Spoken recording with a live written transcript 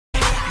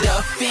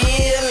the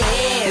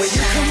feeling. When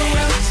you come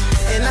around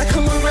and I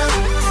come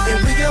around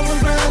and we go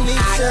around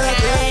each other,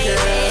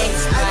 girl,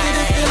 I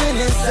get a feeling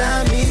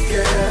inside me,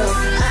 girl.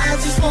 I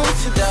just want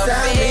you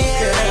beside me,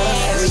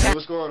 girl. Hey,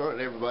 what's going on,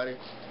 everybody?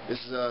 This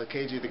is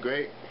KG the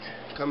Great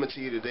coming to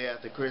you today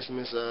after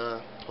Christmas.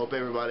 Hope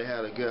everybody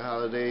had a good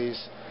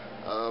holidays.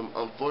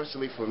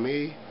 Unfortunately for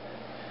me,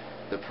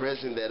 the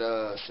present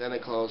that Santa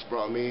Claus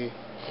brought me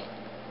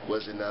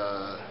wasn't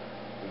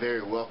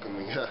very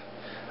welcoming.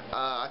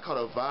 I caught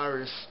a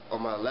virus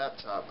on my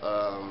laptop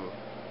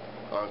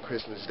on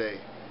Christmas Day.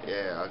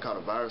 Yeah, I caught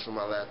a virus on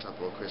my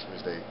laptop on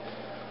Christmas Day.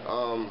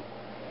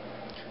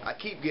 I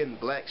keep getting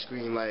black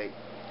screen. Like,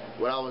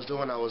 what I was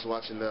doing, I was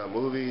watching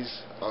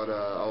movies on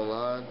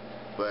online,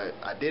 but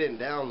I didn't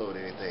download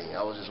anything.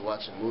 I was just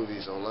watching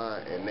movies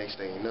online, and next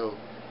thing you know,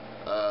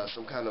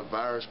 some kind of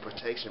virus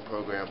protection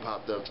program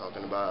popped up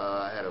talking about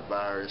I had a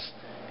virus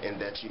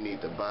and that you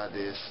need to buy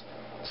this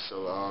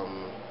so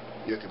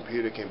your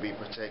computer can be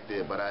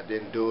protected. But I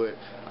didn't do it.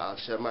 I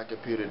shut my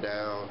computer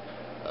down,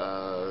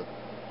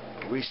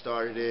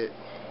 restarted it,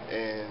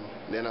 and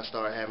then I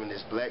started having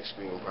this black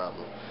screen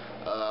problem.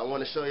 I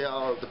want to show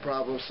y'all the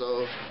problem,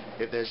 so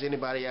if there's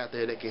anybody out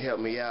there that can help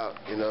me out,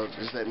 you know,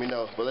 just let me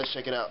know. But let's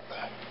check it out.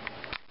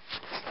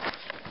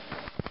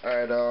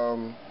 Alright,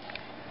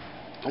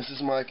 this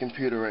is my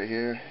computer right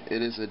here.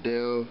 It is a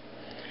Dell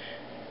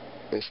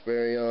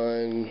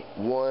Inspiron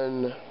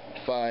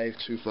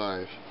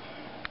 1525.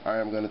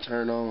 Alright, I'm going to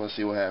turn it on. Let's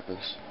see what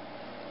happens.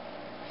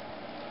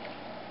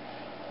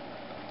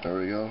 There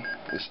we go.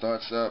 It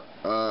starts up.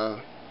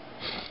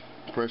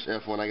 Press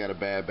F1. I got a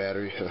bad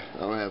battery. I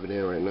don't have it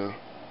in right now.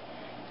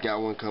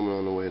 Got one coming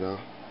on the way though.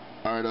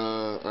 Alright,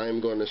 I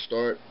am going to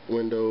start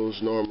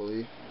Windows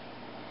normally.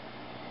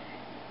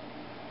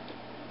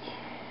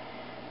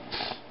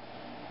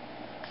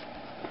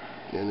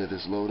 And it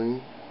is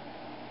loading.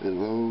 It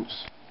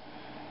loads.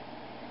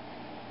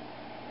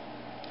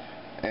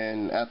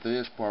 And after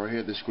this part right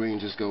here, the screen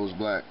just goes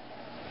black.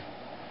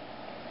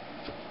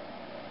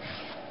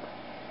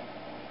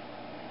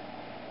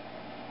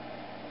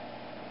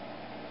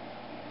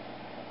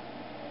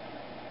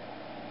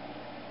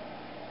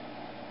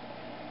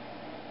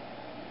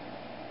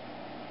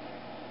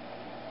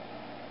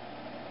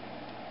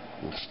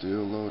 It's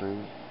still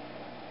loading,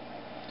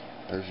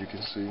 as you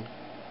can see.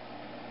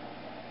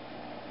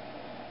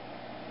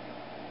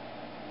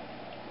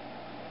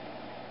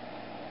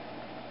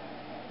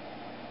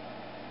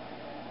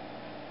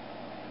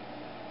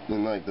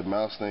 Then like the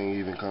mouse thing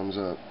even comes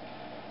up,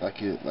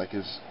 like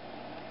it's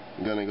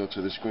gonna go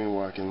to the screen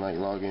where I can like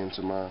log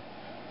into my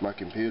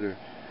computer,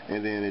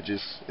 and then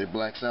it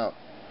blacks out,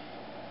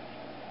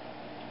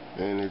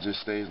 and it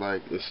just stays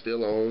like it's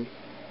still on,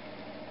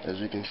 as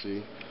you can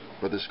see.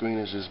 But the screen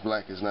is just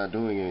black. It's not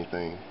doing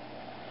anything.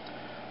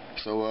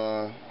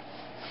 So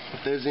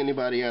if there's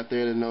anybody out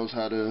there that knows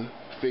how to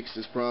fix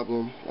this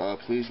problem,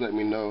 please let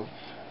me know.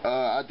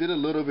 I did a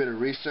little bit of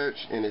research,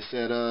 and it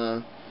said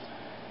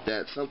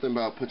that something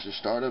about put your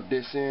startup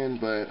disk in,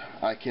 but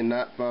I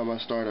cannot find my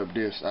startup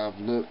disk. I've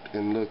looked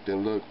and looked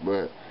and looked,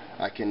 but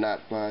I cannot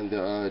find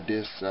the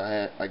disks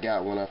I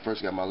got when I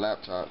first got my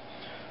laptop.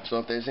 So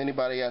if there's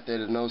anybody out there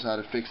that knows how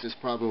to fix this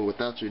problem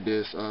without your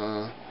disk,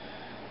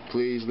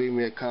 please leave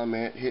me a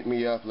comment, hit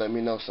me up, let me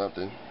know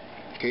something.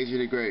 KG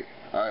the Great.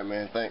 Alright,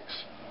 man,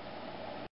 thanks.